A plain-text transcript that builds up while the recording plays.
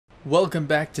Welcome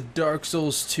back to Dark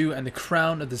Souls 2 and the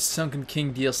Crown of the Sunken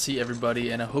King DLC, everybody,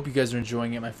 and I hope you guys are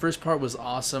enjoying it. My first part was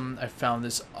awesome. I found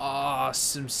this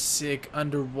awesome, sick,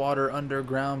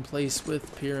 underground place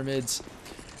with pyramids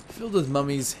filled with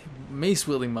mummies,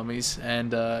 mace-wielding mummies,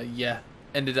 and yeah,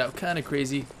 ended up kind of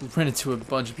crazy. We ran into a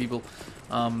bunch of people,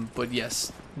 but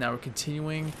yes, now we're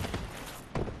continuing.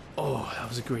 Oh, that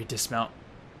was a great dismount.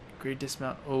 Great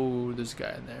dismount. Oh, there's a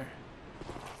guy in there.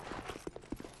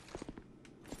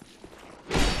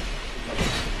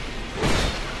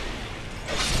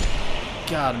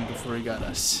 Got him before he got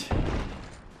us.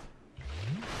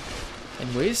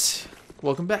 Anyways,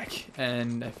 welcome back.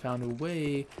 And I found a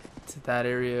way to that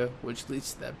area, which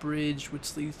leads to that bridge,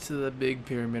 which leads to the big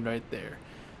pyramid right there.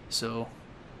 So,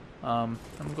 I'm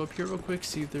gonna go up here real quick,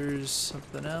 see if there's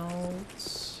something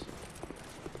else.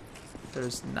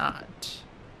 There's not.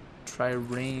 Try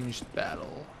ranged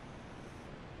battle.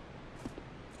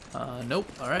 Nope.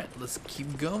 Alright, let's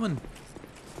keep going.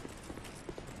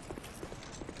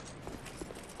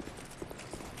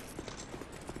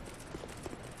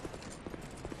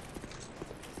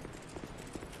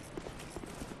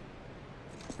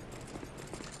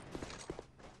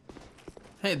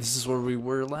 Hey, this is where we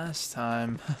were last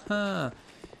time.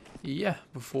 Yeah,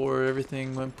 before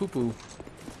everything went poo-poo.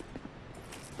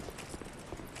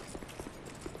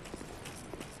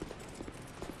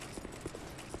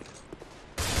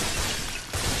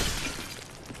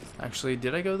 Actually,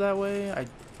 did I go that way? I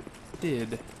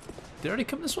did. Did I already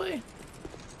come this way?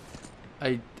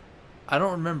 I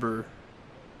don't remember.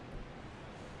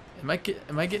 Am I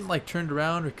getting like turned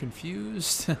around or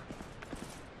confused?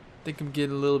 I think I'm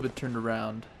getting a little bit turned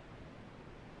around.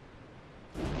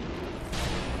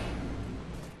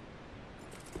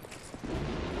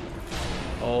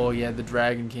 Oh yeah, the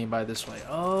dragon came by this way.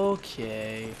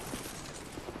 Okay.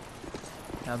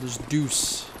 Now there's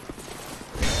Deuce.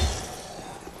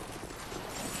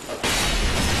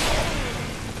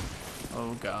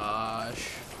 Oh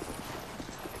gosh.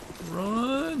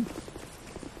 Run!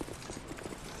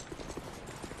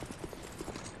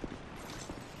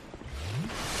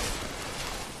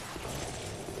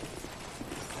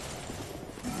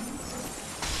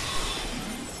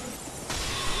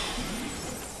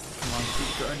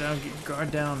 Guard down, get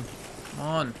guard down. Come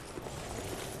on.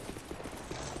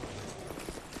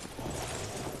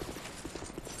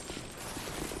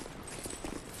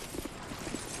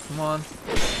 Come on.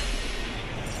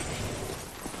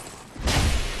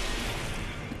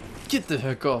 Get the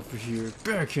heck off of here.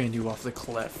 Barricade you off the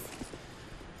cliff.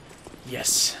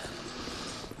 Yes.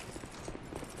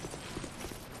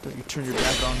 Don't you turn your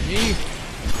back on me.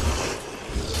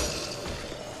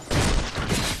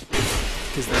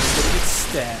 Because that's what gets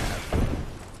stabbed.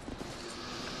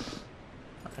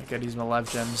 I gotta use my life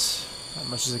gems as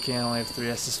much as I can. I only have 3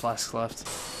 Estus flasks left.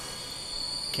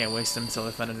 Can't waste them until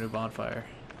I find a new bonfire.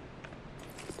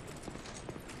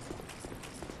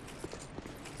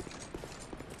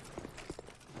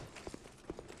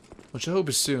 Which I hope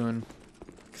is soon.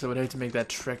 Because I would hate to make that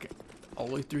trek all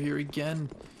the way through here again.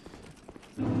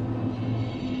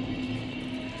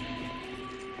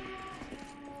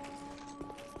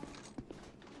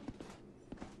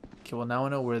 Okay, well now I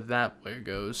know where that way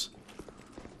goes.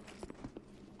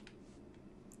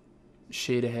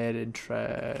 Shade ahead and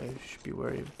trash. Be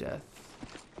wary of death.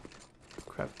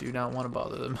 Crap, do not want to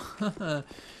bother them.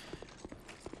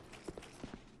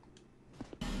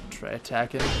 Try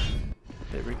attacking.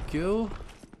 There we go.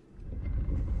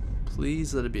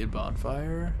 Please let it be a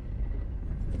bonfire.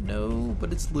 No,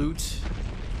 but it's loot.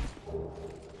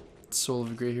 Soul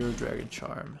of a Great Hero Dragon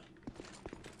Charm.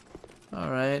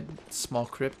 Alright, small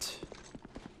crypt.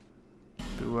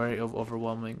 Be wary of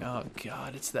overwhelming. Oh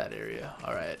god, it's that area.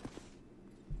 Alright.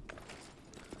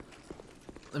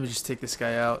 Let me just take this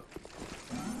guy out.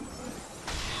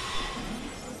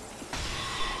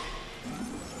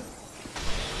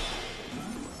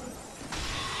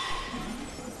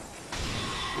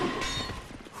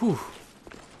 Whew.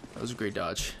 That was a great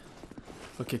dodge.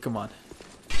 Okay, come on.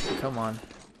 Come on.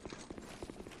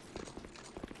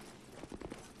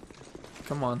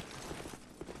 Come on.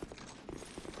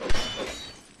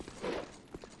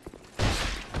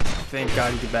 Thank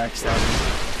God he could backstab me.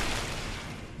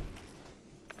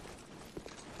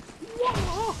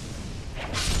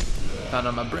 Found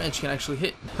out my branch can actually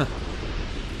hit. I'm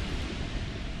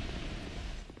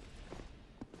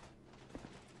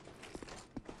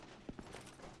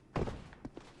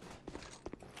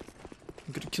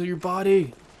gonna kill your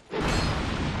body.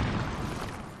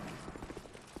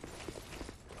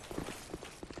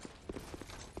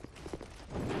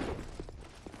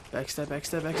 Backstab,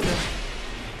 backstab, backstab.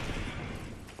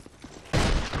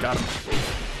 Got him.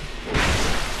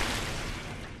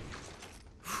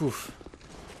 Oof.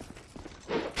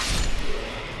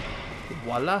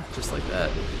 Voila, just like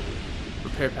that.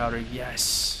 Repair powder,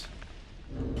 yes.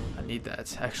 I need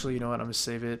that. Actually, you know what? I'm gonna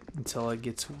save it until it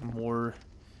gets more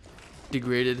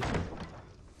degraded.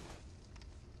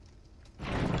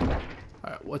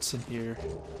 Alright, what's in here?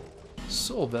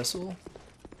 Soul vessel.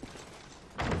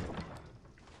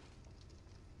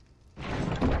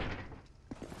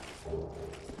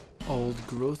 Old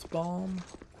growth bomb.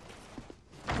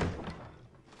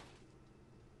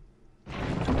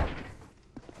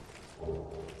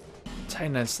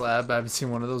 Titanite slab. I haven't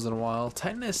seen one of those in a while.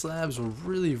 Titanite slabs were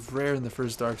really rare in the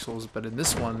first Dark Souls, but in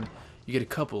this one you get a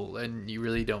couple and you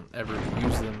really don't ever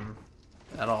use them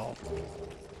at all.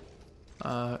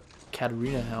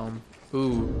 Katarina helm.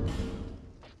 Ooh.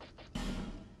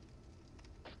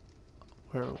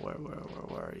 Where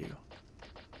are you?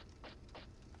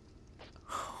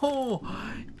 Oh,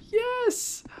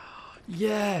 yes!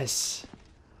 Yes!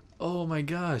 Oh my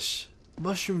gosh.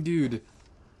 Mushroom dude.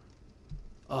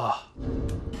 Ah.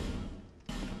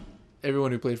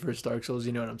 Everyone who played first Dark Souls,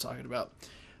 you know what I'm talking about.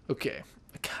 Okay.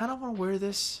 I kind of want to wear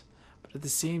this, but at the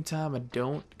same time I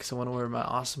don't, because I want to wear my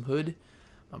awesome hood,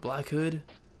 my black hood.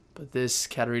 But this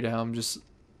Katarina helm just,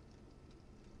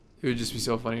 it would just be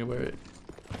so funny to wear it.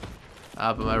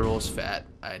 Ah, but my roll's fat.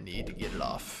 I need to get it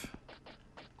off.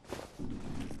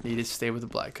 Need to stay with the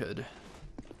black hood.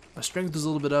 My strength was a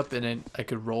little bit up and I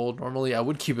could roll. Normally I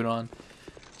would keep it on,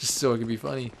 just so it could be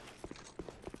funny.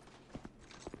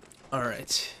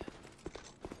 Alright.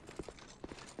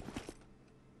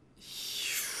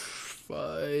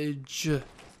 Fudge.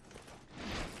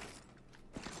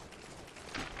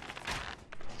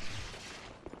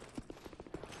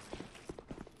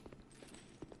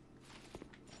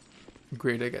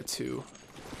 Great, I got 2.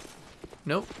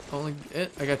 Nope, only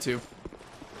it. I got 2.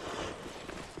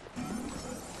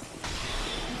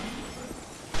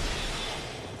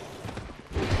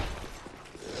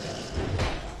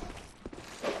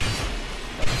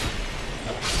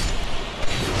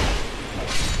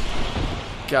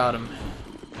 Got him.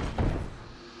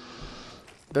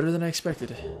 Better than I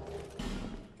expected.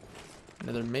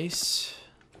 Another mace.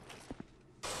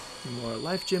 More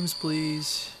life gems,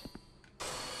 please.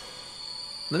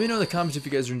 Let me know in the comments if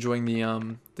you guys are enjoying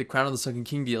the Crown of the Sunken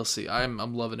King DLC. I'm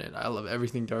loving it. I love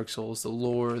everything Dark Souls, the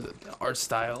lore, the art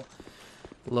style.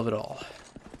 Love it all.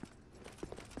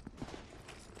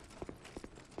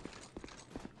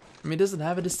 I mean, does it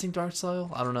have a distinct art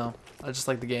style? I don't know. I just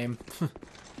like the game.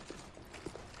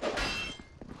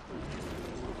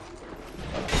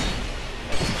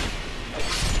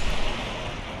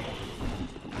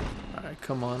 Alright,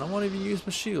 come on. I won't even use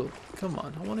my shield. Come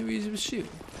on. I won't even use my shield.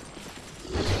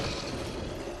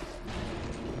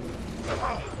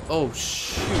 Oh,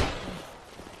 shoot.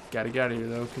 Gotta get out of here,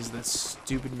 though, because that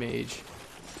stupid mage.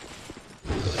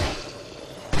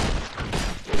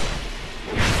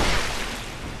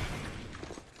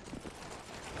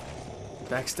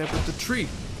 Backstep with the tree.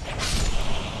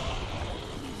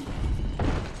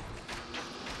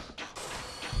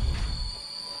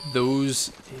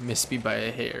 Those missed me by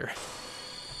a hair.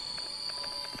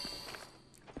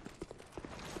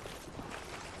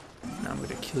 Now I'm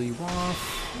gonna kill you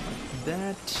off. Like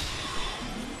that.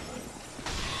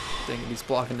 Dang it, he's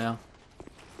blocking now.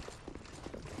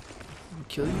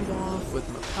 Kill you off with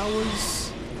my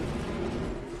powers.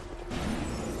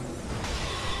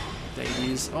 There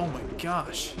he is. Oh my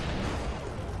gosh.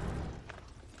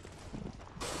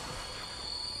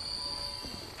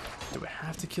 Do I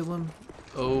have to kill him?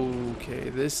 Okay,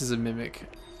 this is a mimic.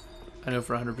 I know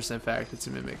for 100% fact it's a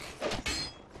mimic.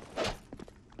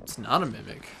 It's not a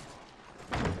mimic.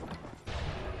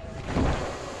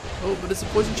 Oh, but it's a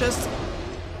poison chest.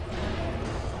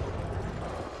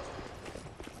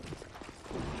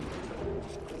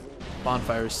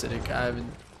 Bonfire acidic. I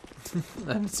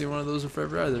haven't seen one of those in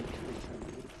forever either.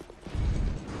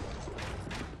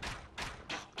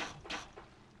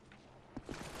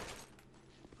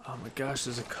 Oh my gosh,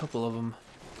 there's a couple of them.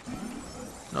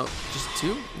 No, just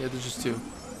 2? Yeah, there's just 2.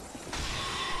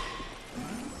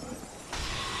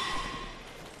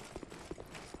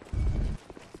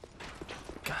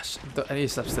 Gosh, I need to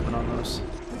stop stepping on those.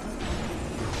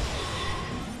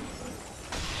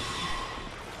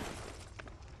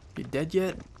 You dead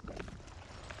yet?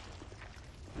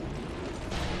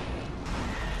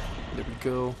 There we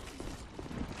go.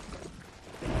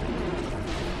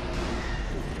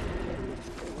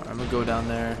 Alright, I'm gonna go down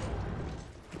there.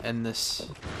 End this.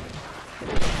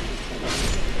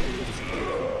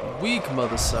 Weak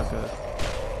mother sucker.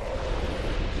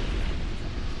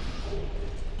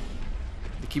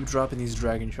 They keep dropping these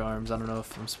dragon charms. I don't know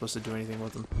if I'm supposed to do anything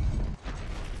with them.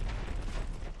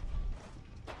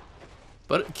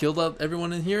 But it killed out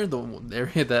everyone in here, the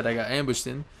area that I got ambushed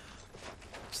in.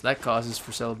 So that causes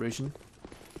for celebration.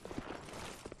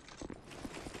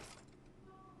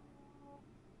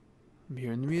 I'm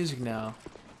hearing the music now.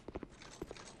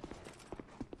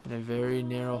 In a very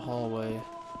narrow hallway.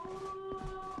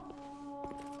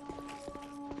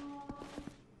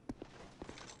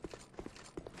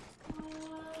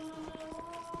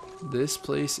 This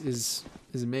place is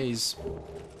a maze.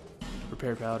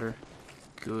 Repair powder.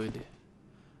 Good.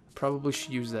 Probably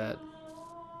should use that.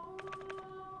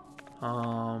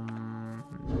 Let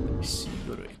me see.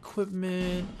 Go to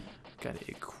equipment. Gotta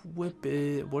equip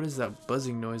it. What is that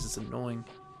buzzing noise? It's annoying.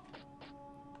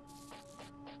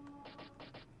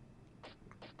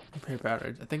 Repair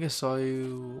powder. I think I saw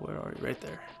you. Where are you? Right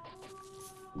there.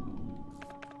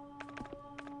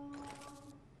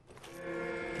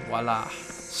 Voila.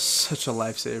 Such a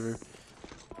lifesaver.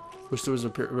 Wish there was a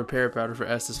repair powder for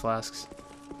Estus flasks.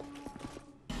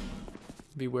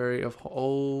 Be wary of.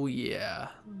 Oh yeah,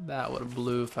 that would have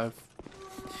blew if I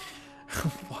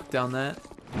walked down that.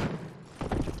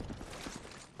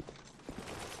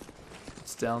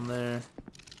 It's down there.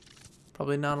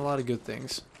 Probably not a lot of good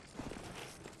things.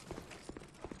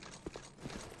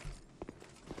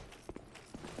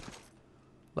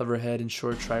 Lever ahead and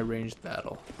short try ranged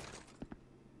battle.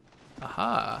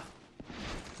 Aha!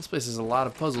 This place has a lot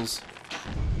of puzzles.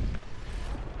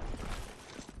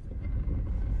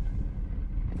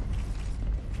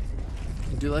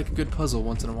 I do like a good puzzle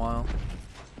once in a while.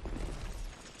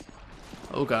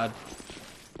 Oh god.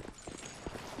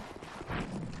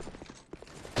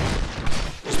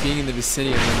 Just being in the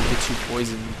vicinity of them gets you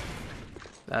poisoned.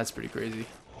 That's pretty crazy.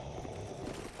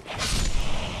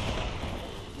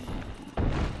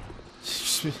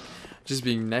 Just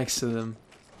being next to them.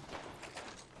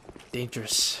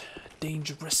 Dangerous.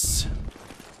 Dangerous.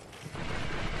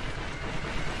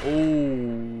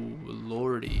 Oh,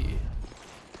 lordy.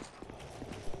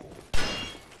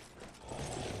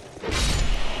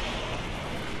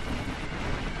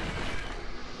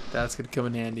 That's gonna come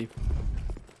in handy.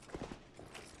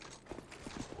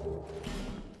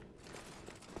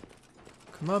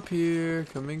 Come up here.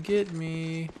 Come and get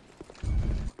me.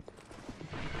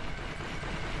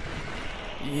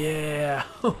 Yeah.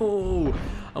 Oh,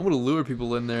 I'm gonna lure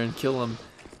people in there and kill them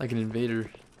like an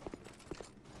invader.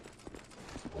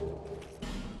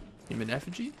 Human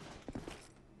effigy?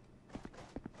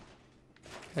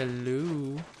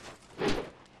 Hello.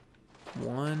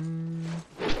 One.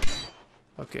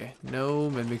 Okay, no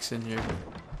mimics in here.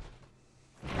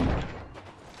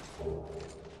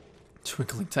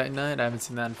 Twinkling Titanite? I haven't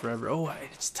seen that in forever. Oh,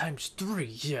 it's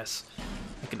 ×3. Yes.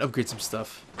 I can upgrade some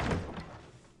stuff.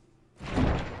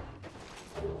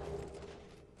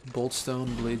 Boltstone,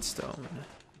 Bladestone.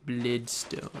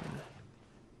 Bladestone.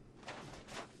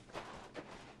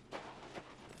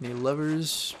 Any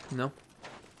levers? No.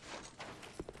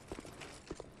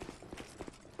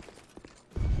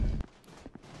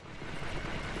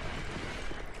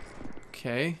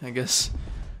 Okay, I guess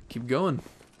keep going.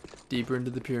 Deeper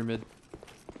into the pyramid.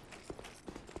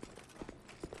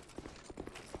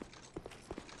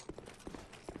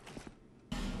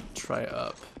 Try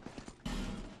up.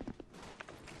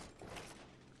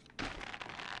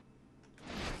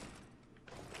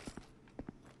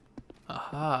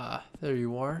 Aha, there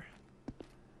you are.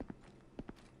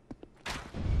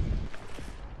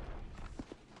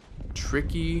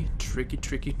 Tricky, tricky,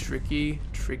 tricky, tricky,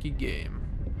 tricky game.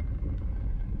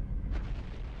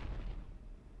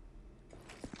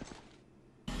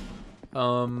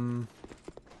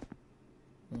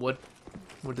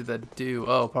 What did that do?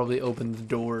 Oh, probably opened the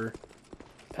door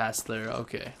past there.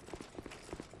 Okay.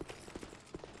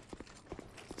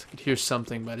 So I could hear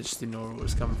something, but I just didn't know where it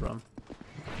was coming from.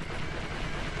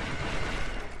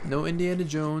 No Indiana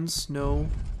Jones, no.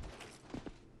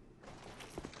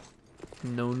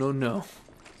 No, no, no.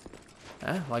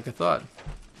 Ah, like I thought.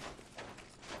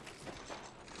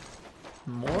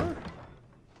 More?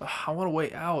 I want a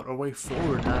way out, a way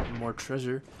forward, not more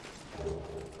treasure.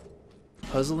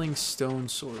 Puzzling stone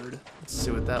sword. Let's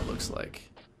see what that looks like.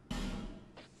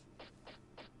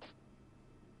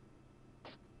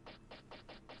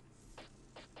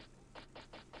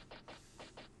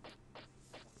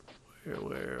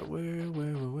 Where?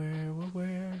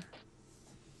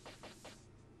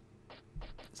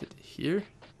 Is it here?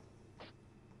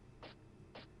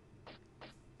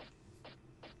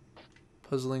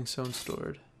 Puzzling stone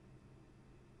sword.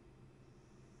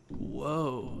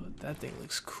 Whoa, that thing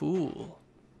looks cool.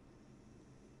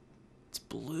 It's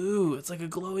blue. It's like a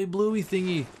glowy bluey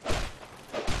thingy.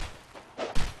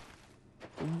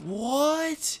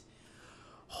 What?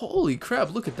 Holy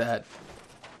crap, look at that.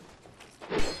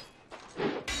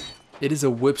 It is a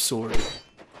whip sword.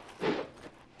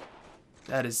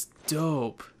 That is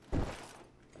dope.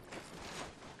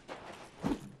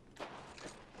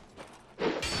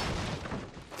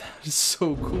 That is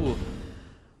so cool.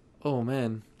 Oh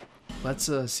man. Let's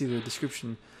see the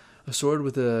description. A sword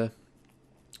with a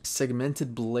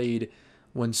segmented blade.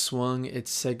 When swung, I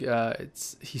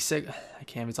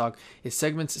can't even talk. It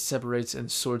segments, it separates, and the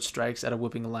sword strikes at a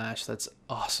whipping lash. That's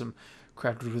awesome.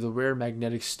 Crafted with a rare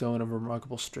magnetic stone of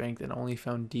remarkable strength and only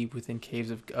found deep within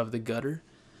caves of the gutter.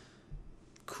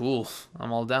 Cool.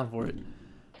 I'm all down for it.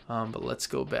 But let's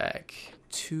go back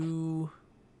to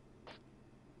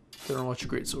Thornwatch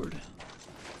Greatsword.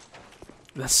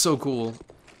 That's so cool.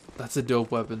 That's a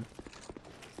dope weapon.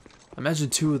 Imagine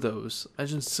 2 of those.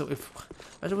 Imagine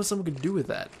what someone could do with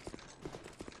that.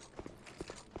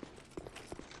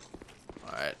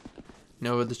 Alright.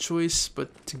 No other choice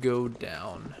but to go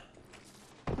down.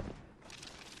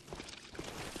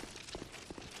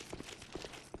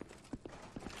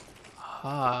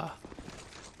 Aha.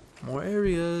 More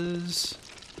areas.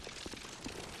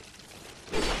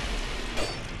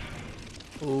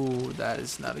 Oh, that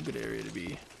is not a good area to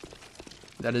be.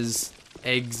 That is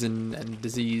eggs and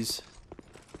disease.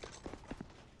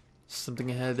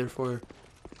 Something ahead, therefore.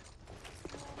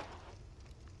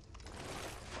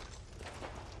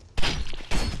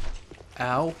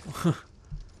 Ow.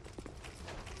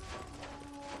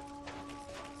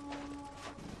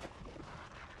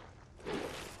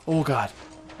 Oh god.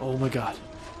 Oh my god.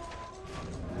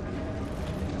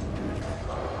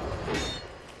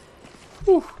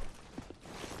 Whew.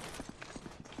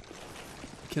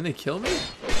 Can they kill me?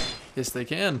 Yes, they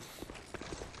can.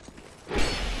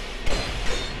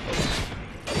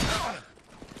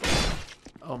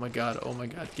 Oh my god, oh my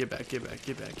god. Get back, get back,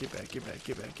 get back, get back, get back,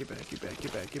 get back, get back, get back,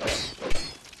 get back, get back.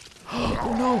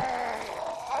 Oh no!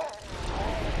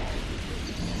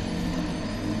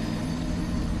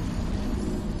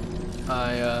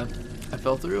 I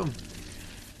fell through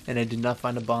and I did not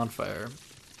find a bonfire.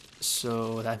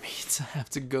 So that means I have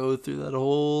to go through that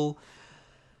whole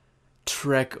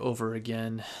trek over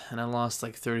again, and I lost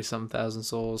like 30-something thousand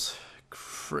souls.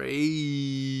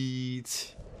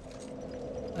 Great.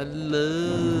 I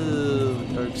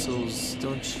love Dark Souls,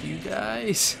 don't you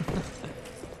guys?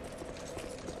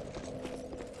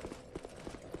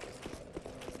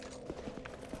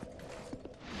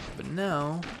 But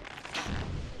now,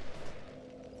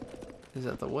 is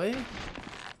that the way?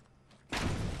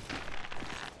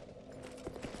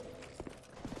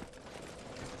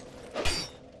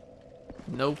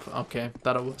 Nope. Okay,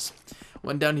 thought it was.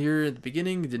 Went down here at the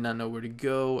beginning, did not know where to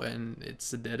go, and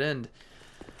it's a dead end.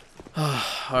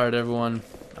 Alright, everyone.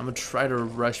 I'm gonna try to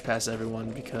rush past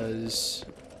everyone because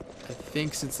I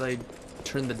think since I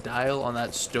turned the dial on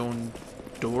that stone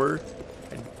door,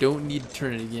 I don't need to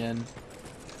turn it again.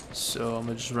 So I'm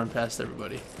gonna just run past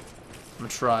everybody. I'm gonna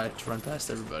try to run past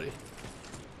everybody.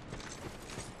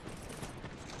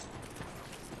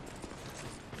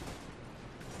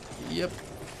 Yep.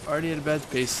 Already at a bad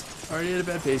pace. Already at a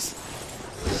bad pace.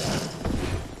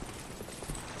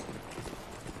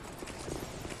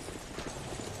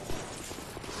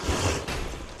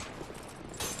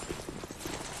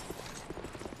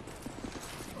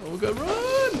 Oh god,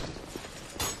 run!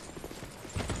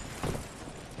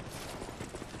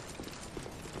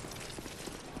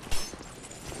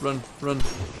 Run, run.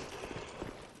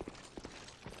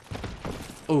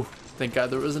 Oh, thank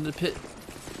god there wasn't a pit.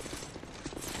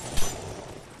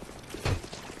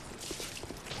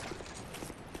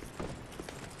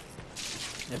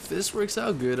 If this works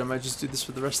out good, I might just do this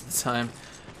for the rest of the time.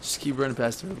 Just keep running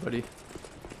past everybody.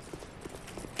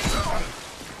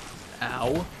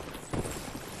 Ow.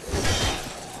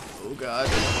 Oh god.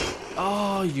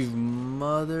 Oh, you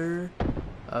mother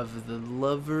of the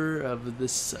lover of the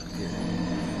sucker.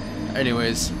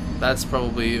 Anyways, that's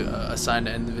probably a sign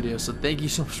to end the video. So thank you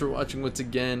so much for watching once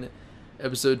again.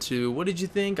 Episode 2. What did you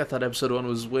think? I thought episode 1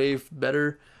 was way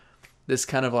better. This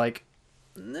kind of like...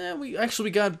 we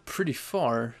got pretty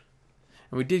far,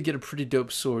 and we did get a pretty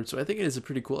dope sword, so I think it is a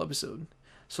pretty cool episode.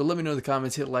 So let me know in the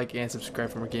comments, hit like and subscribe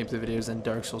for more gameplay videos and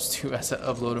Dark Souls 2 as I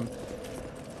upload them.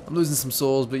 I'm losing some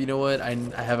souls, but you know what? I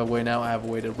have a way now. I have a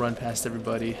way to run past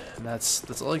everybody, and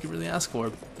that's all I can really ask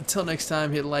for. Until next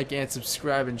time, hit like and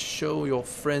subscribe and show your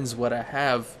friends what I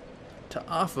have to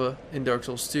offer in Dark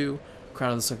Souls 2,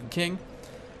 Crown of the Sunken King.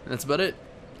 And that's about it.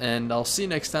 And I'll see you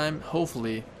next time.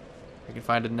 Hopefully I can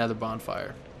find another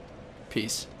bonfire.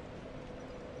 Peace.